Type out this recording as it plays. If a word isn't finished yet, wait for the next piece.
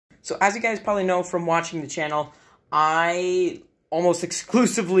So as you guys probably know from watching the channel, I almost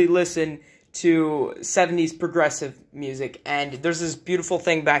exclusively listen to 70s progressive music, and there's this beautiful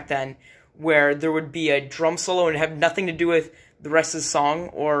thing back then where there would be a drum solo and have nothing to do with the rest of the song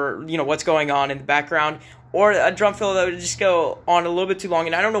or, you know, what's going on in the background, or a drum fill that would just go on a little bit too long.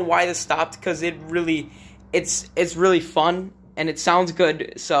 And I don't know why this stopped, because it's really fun and it sounds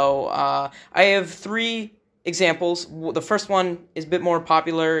good. So I have 3 examples. The first one is a bit more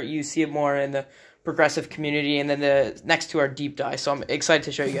popular. You see it more in the progressive community, and then the next 2 are deep dive. So I'm excited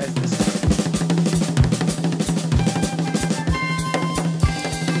to show you guys this.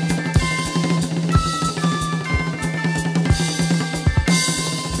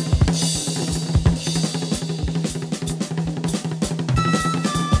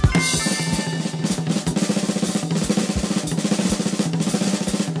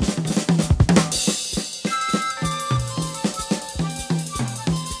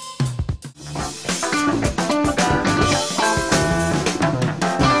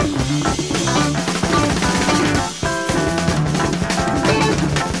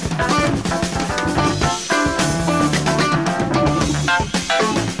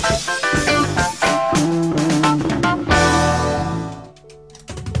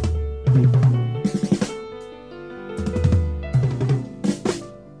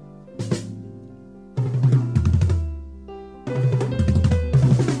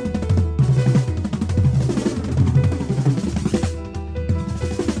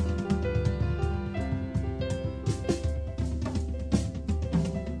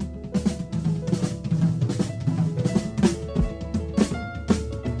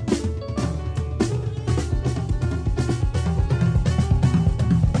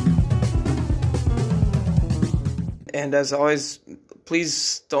 And as always,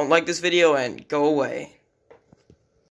 please don't like this video and go away.